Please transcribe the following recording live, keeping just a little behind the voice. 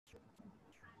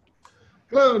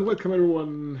Hello and welcome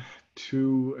everyone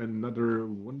to another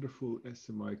wonderful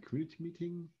SMI community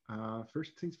meeting.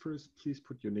 First things first, please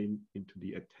put your name into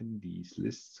the attendees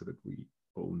list so that we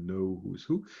all know who's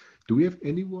who. Do we have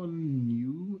anyone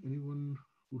new, anyone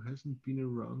who hasn't been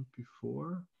around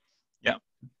before? Yeah.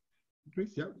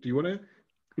 Yeah. Do you want to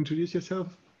introduce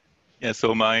yourself? Yeah,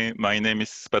 so my name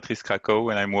is Patrice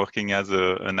Krakow, and I'm working as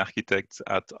an architect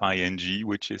at ING,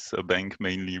 which is a bank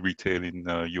mainly retail in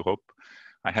Europe.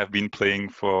 I have been playing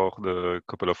for the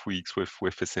couple of weeks with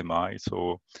SMI,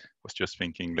 so I was just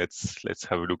thinking let's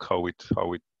have a look how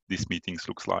these meetings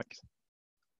looks like.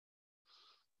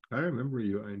 I remember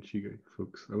you ING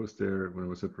folks. I was there when I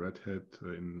was at Red Hat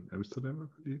in Amsterdam, I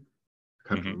believe. I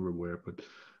can't remember where, but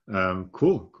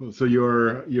cool. So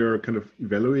you're kind of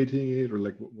evaluating it, or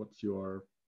like what's your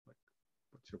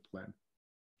plan?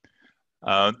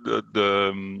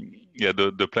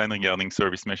 The plan regarding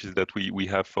service mesh is that we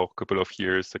have for a couple of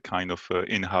years a kind of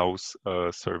in-house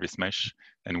service mesh,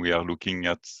 and we are looking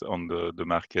at on the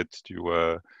market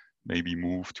to maybe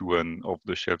move to an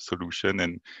off-the-shelf solution.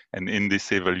 And in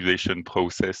this evaluation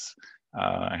process,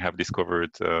 I have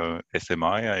discovered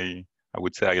SMI. I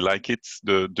would say I like it.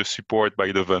 The support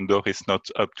by the vendor is not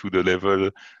up to the level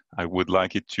I would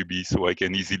like it to be, so I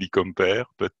can easily compare.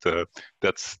 But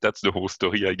that's the whole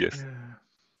story, I guess. Yeah.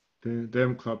 The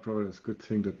damn cloud providers. Good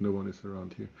thing that no one is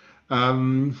around here.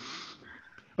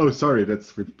 Oh, sorry,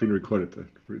 that's been recorded.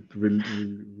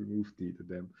 Remove the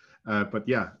damn. But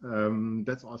yeah,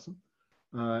 that's awesome.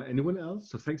 Anyone else?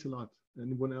 So thanks a lot.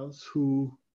 Anyone else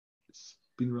who's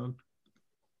been around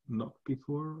not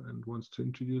before and wants to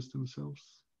introduce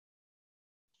themselves?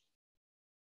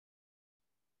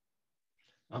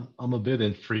 I'm a bit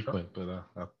infrequent, but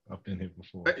I've been here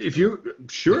before. If you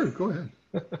sure, go ahead.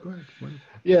 Go ahead.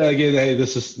 Yeah, again, hey,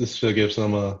 this is Phil Gibson.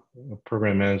 I'm a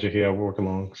program manager here. I work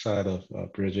alongside of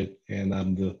Bridget, and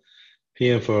I'm the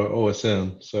PM for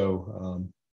OSM. So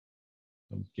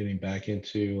I'm getting back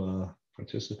into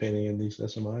participating in these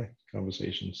SMI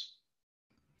conversations.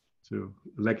 So,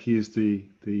 like, he is the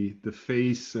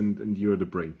face, and you're the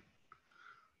brain.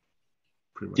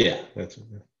 Pretty much. Yeah, that's it.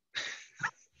 Yeah.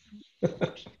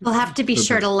 We'll have to be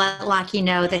sure to let Lockie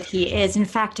know that he is, in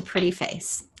fact, a pretty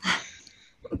face.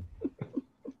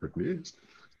 Certainly is.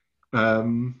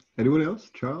 Anyone else?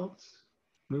 Charles?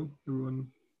 No? Everyone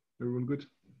good?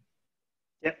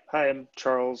 Yep. Hi, I'm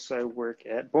Charles. I work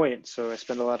at Buoyant, so I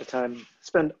spend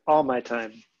all my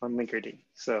time on Linkerd.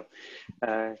 So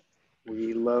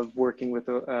we love working with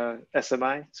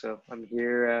SMI, so I'm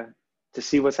here to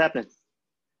see what's happening.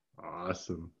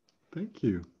 Awesome. Thank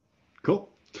you. Cool.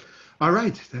 All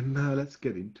right, then let's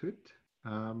get into it.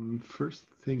 First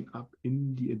thing up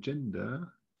in the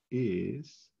agenda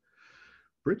is,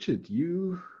 Bridget,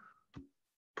 you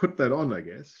put that on, I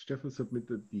guess. Stefan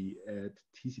submitted the add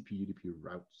TCP UDP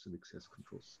routes and access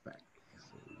control spec.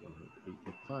 So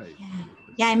 108.5.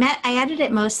 Yeah, I added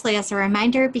it mostly as a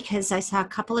reminder because I saw a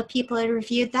couple of people had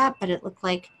reviewed that, but it looked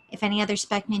like if any other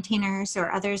spec maintainers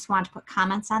or others want to put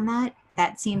comments on that,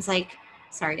 that seems like,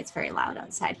 sorry, it's very loud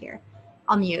outside here.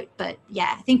 I'll mute, but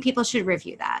yeah, I think people should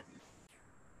review that.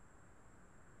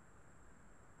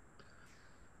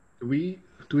 Do we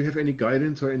have any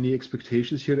guidance or any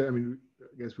expectations here? I mean, I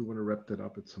guess we want to wrap that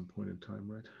up at some point in time,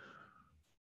 right?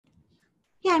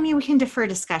 Yeah, I mean, we can defer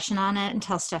discussion on it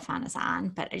until Stefan is on,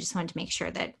 but I just wanted to make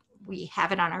sure that we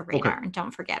have it on our radar and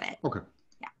don't forget it. Okay.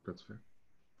 Yeah. That's fair.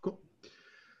 Cool.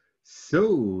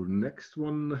 So next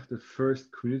one, the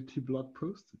first community blog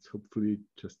post. It's hopefully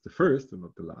just the first and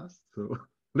not the last. So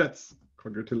that's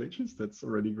congratulations. That's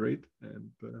already great. And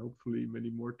hopefully many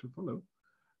more to follow.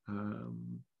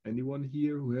 Anyone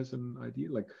here who has an idea?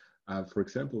 Like, for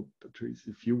example, Patrice,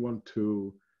 if you want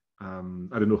to,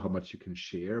 I don't know how much you can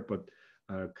share, but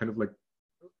kind of like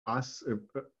us,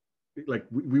 like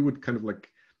we would kind of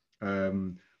like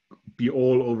be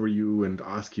all over you and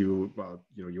ask you about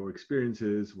your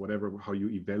experiences, whatever, how you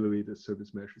evaluate a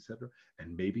service mesh, etc.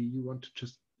 And maybe you want to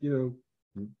just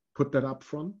put that up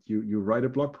front. You write a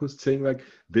blog post saying like,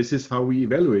 this is how we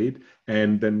evaluate,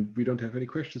 and then we don't have any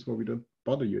questions, or we don't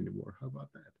bother you anymore. How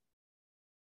about that?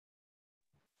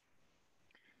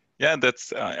 Yeah,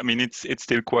 that's. I mean, it's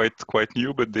still quite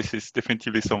new, but this is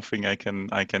definitely something I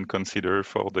can consider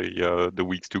for the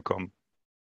weeks to come.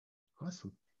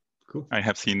 Awesome, cool. I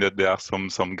have seen that there are some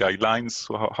guidelines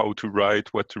how to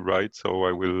write, what to write, so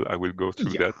I will go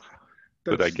through that.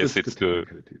 But I guess it's the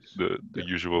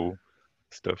usual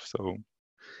stuff. So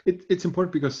it's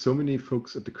important because so many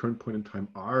folks at the current point in time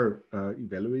are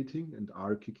evaluating and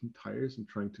are kicking tires and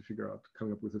trying to figure out,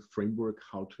 coming up with a framework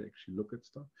how to actually look at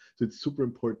stuff. So it's super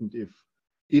important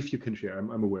if you can share.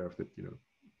 I'm aware of that.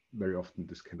 very often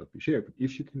this cannot be shared. But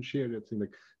if you can share that thing,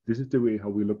 like this is the way how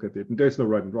we look at it, and there's no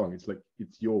right and wrong. It's like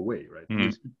it's your way, right?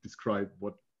 You describe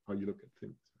how you look at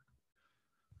things.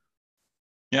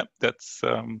 Yeah, that's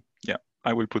yeah.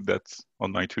 I will put that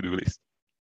on my to-do list.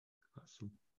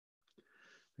 Awesome,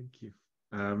 thank you.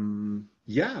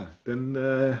 Yeah, then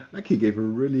Lucky gave a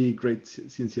really great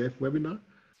CNCF webinar.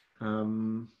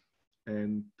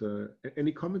 And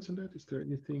any comments on that? Is there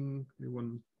anything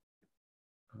anyone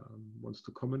wants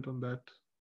to comment on that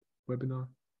webinar?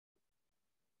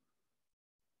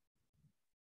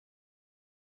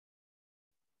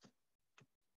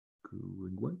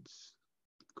 Going once,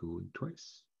 going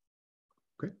twice.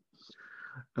 Okay.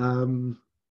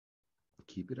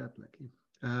 Keep it up, Lucky.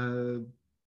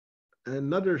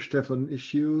 Another Stefan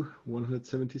issue,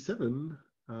 177,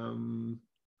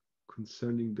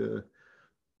 concerning the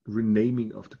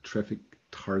renaming of the traffic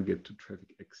target to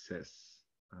traffic access.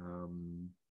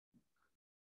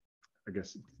 I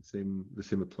guess the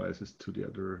same applies as to the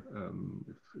other.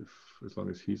 If as long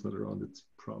as he's not around, it's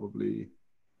probably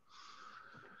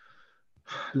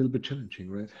a little bit challenging,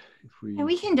 right? And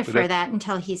we can defer that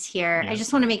until he's here. Yeah. I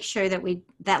just want to make sure that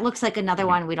that looks like another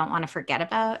one we don't want to forget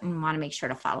about and want to make sure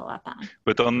to follow up on.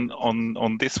 But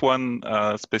on this one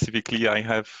specifically, I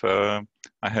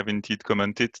have indeed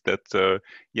commented that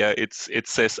it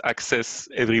says access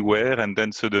everywhere, and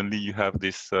then suddenly you have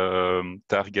this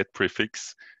target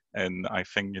prefix, and I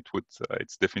think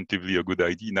it's definitively a good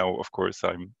idea. Now, of course,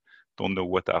 I don't know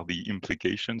what are the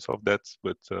implications of that,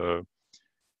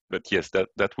 but yes,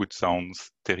 that would sound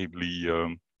terribly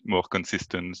more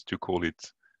consistent to call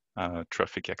it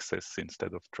traffic access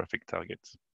instead of traffic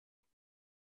targets.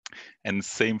 And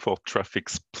same for traffic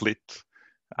split.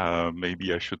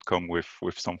 Maybe I should come with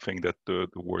something that the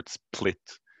word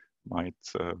split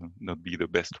might not be the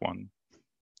best one.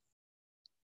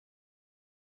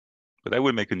 But I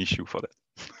will make an issue for that.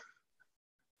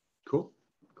 Cool.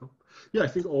 Yeah, I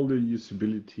think all the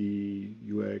usability,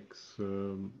 UX,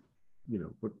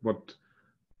 what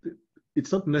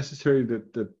it's not necessary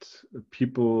that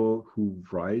people who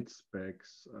write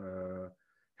specs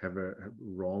have a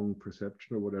wrong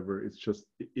perception or whatever. It's just,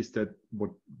 is that what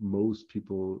most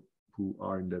people who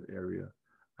are in that area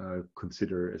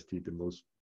consider as the most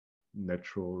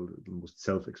natural, the most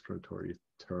self-explanatory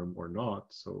term or not?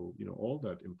 So all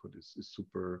that input is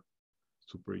super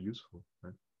useful,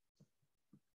 right?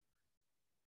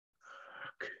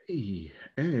 Okay,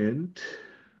 and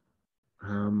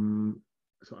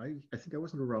so I think I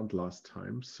wasn't around last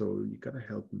time, so you gotta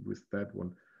help me with that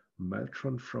one.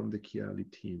 Maltron from the Chiali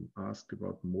team asked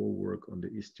about more work on the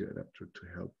Istio adapter to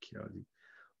help Chiali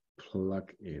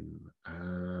plug in.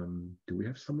 Do we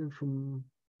have someone who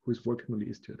is working on the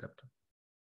Istio adapter?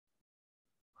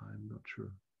 I'm not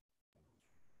sure.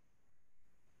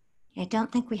 I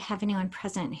don't think we have anyone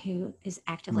present who is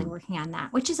actively working on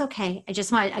that, which is okay. I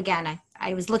just want, again,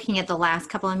 I was looking at the last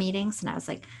couple of meetings and I was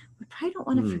like, we probably don't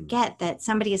want to forget that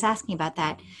somebody is asking about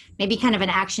that. Maybe kind of an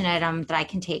action item that I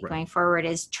can take going forward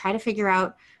is try to figure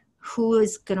out who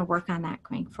is going to work on that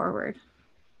going forward.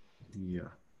 Yeah,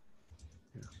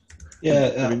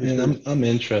 and I'm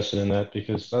interested in that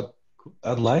because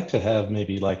I'd like to have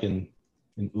maybe like an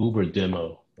Uber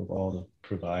demo of all the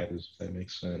providers, if that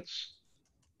makes sense.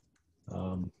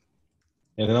 And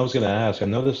then I was going to ask, I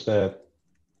noticed that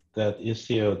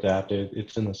Istio adapter,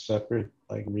 it's in a separate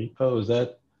like repo. Is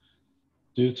that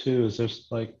due to, is there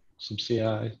like some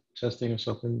CI testing or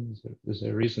something? Is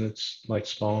there a reason it's like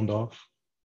spawned off?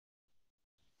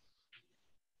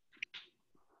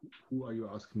 Who are you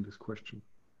asking this question?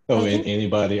 Oh,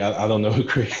 anybody. I don't know who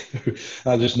created.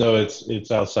 I just know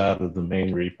it's outside of the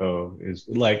main repo. Is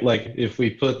like if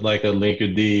we put like a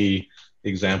Linkerd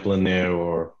example in there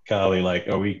or Kali, like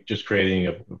are we just creating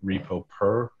a repo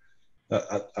per?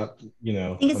 I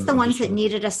think it's the ones that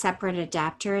needed a separate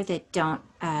adapter that don't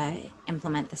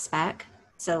implement the spec.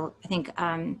 So I think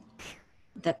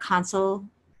the console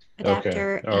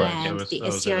adapter and the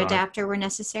Istio adapter were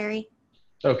necessary.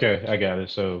 Okay, I got it.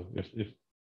 So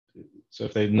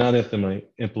if they're not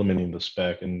implementing the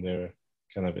spec and they're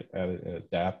kind of at an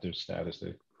adaptive status,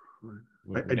 I don't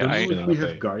know if we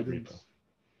have guidance. Repo.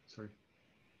 Sorry.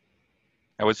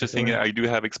 I was just thinking, I do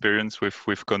have experience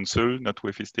with console, not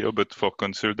with Istio, but for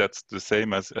console, that's the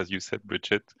same as you said,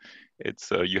 Bridget. It's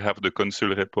you have the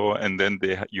console repo, and then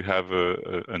you have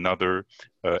another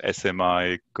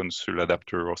SMI console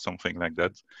adapter or something like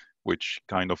that, which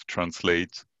kind of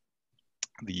translates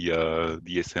the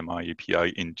SMI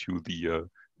API into the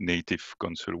native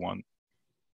console one.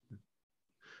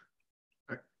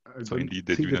 I so indeed,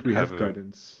 they do not have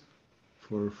guidance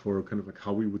for kind of like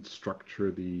how we would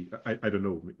structure the, I don't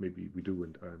know, maybe we do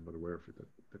and I'm not aware of it,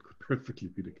 that could perfectly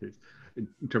be the case,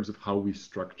 in terms of how we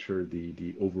structure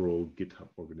the overall GitHub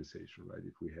organization, right?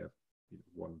 If we have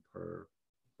one per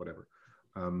whatever.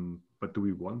 But do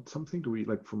we want something? Do we,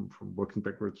 like, from working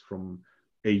backwards from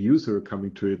a user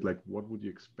coming to it, like what would you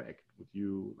expect? Would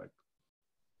you like,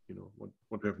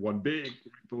 want to have one big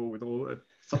repo with all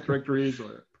subdirectories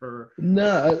or per?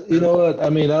 No, you know what? I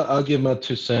mean, I'll give my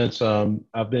 2 cents.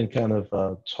 I've been kind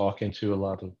of talking to a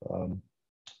lot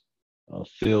of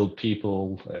field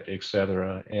people, et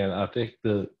cetera, and I think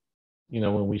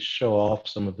when we show off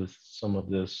some of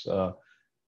this,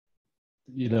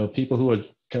 people who are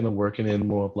kind of working in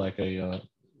more of like a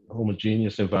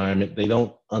homogeneous environment, they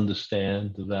don't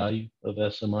understand the value of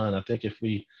SMI. And I think if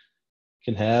we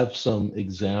can have some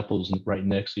examples right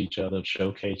next to each other,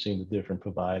 showcasing the different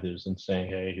providers and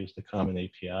saying, hey, here's the common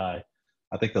API,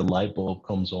 I think the light bulb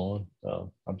comes on.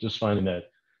 I'm just finding that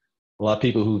a lot of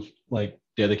people who've like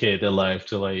dedicated their life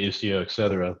to like Istio, et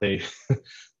cetera, they,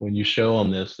 when you show them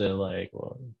this, they're like,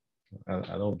 well,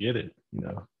 I don't get it,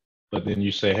 But then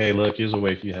you say, hey, look, here's a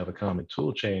way for you to have a common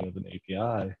tool chain of an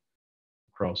API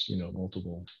across,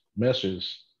 multiple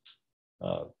meshes.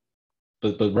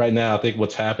 But right now, I think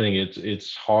what's happening,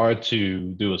 it's hard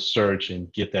to do a search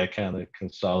and get that kind of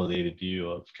consolidated view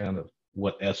of kind of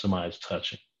what SMI is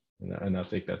touching, and I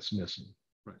think that's missing.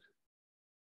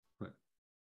 Right.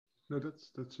 No,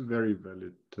 that's a very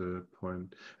valid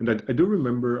point. And I do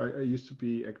remember I used to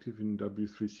be active in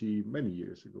W3C many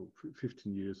years ago,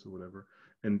 15 years or whatever.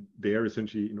 And there,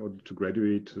 essentially, in order to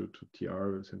graduate to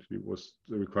TR, essentially was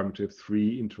the requirement to have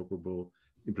 3 interoperable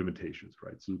implementations,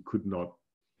 right? So you could not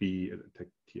be a tech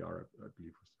TR, I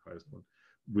believe was the highest one,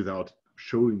 without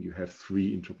showing you have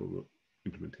 3 interoperable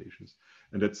implementations.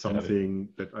 And that's something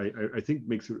that I think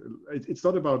makes it's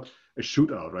not about a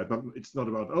shootout, right? It's not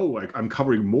about, oh, I'm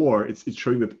covering more. It's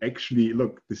showing that actually,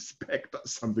 look, the spec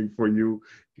does something for you.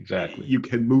 Exactly. You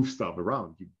can move stuff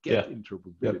around. You get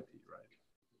interoperability, right?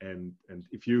 And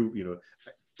if it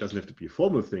doesn't have to be a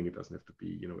formal thing. It doesn't have to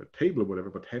be, a table or whatever,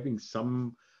 but having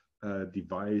some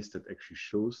device that actually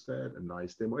shows that, a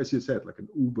nice demo, as you said, like an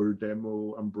Uber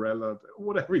demo, umbrella,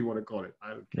 whatever you want to call it. I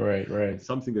don't care. Right. It's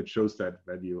something that shows that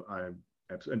value. I'm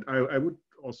absolutely, and I would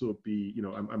also be,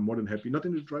 I'm more than happy, not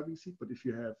in the driving seat, but if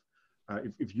you have,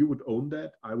 if you would own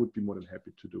that, I would be more than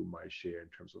happy to do my share in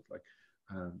terms of like,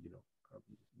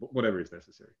 whatever is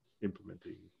necessary,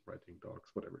 implementing, writing docs,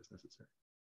 whatever is necessary.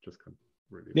 Just can't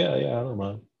really. Yeah, I don't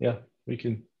mind. Yeah, we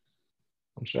can.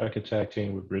 I'm sure I could tag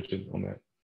team with Bridget on that.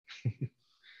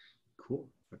 Cool.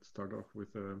 Let's start off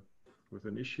with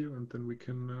an issue, and then we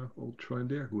can all try in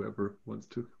there, whoever wants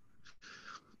to.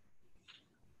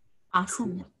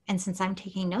 Awesome. Cool. And since I'm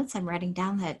taking notes, I'm writing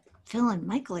down that Phil and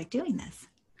Michael are doing this.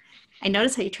 I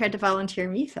noticed how you tried to volunteer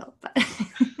me, Phil, but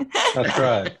that's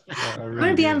right. I'm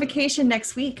going to be on vacation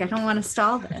next week. I don't want to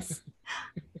stall this.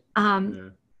 All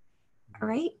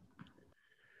right.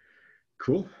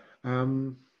 Cool.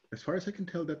 As far as I can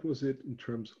tell, that was it in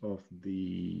terms of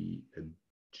the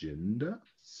agenda.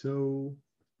 So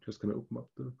just going to open up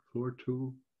the floor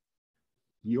to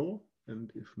you all.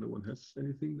 And if no one has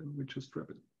anything, then we just wrap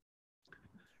it.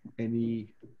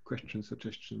 Any questions,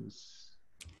 suggestions?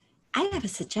 I have a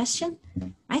suggestion.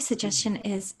 My suggestion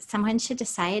is someone should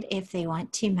decide if they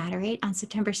want to moderate on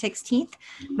September 16th.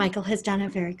 Michael has done a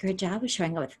very good job of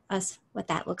showing us what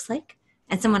that looks like.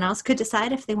 And someone else could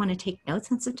decide if they want to take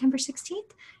notes on September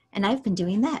 16th. And I've been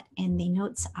doing that. And the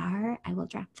notes are, I will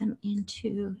drop them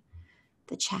into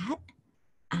the chat.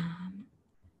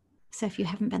 So if you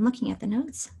haven't been looking at the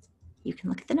notes, you can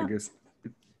look at the notes. I guess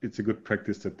it's a good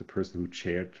practice that the person who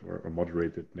chaired or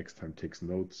moderated next time takes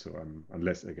notes. So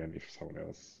unless, again, if someone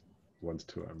else wants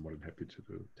to, I'm more than happy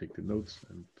to take the notes,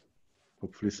 and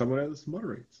hopefully someone else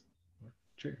moderates or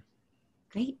chairs.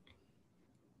 Great.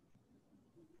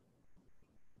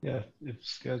 Yeah, if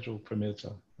schedule permits, I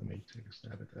may take a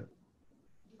stab at that.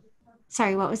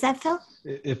 Sorry, what was that, Phil?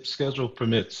 If schedule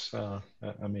permits, I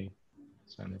may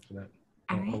sign up for that.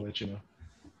 All right. I'll let you know.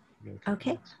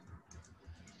 Okay.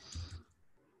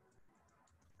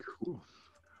 Cool.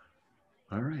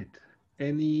 All right.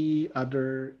 Any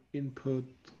other input,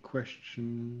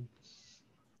 questions?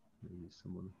 Maybe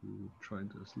someone who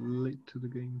joined us late to the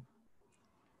game.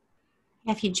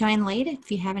 If you join late,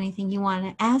 if you have anything you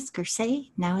want to ask or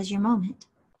say, now is your moment.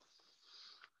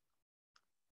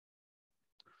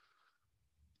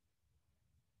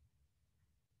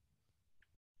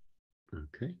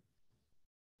 Okay.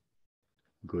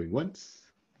 Going once,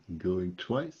 going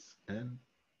twice, and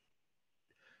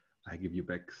I give you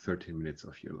back 13 minutes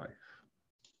of your life.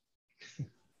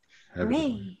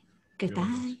 Hooray.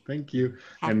 Goodbye. Thank you.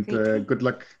 Have a And great day. good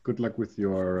luck. Good luck with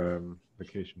your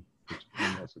vacation. Which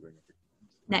I'm also going to.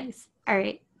 Nice. All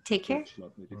right. Take care.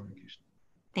 Vacation.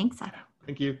 Thanks.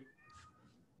 Thank you.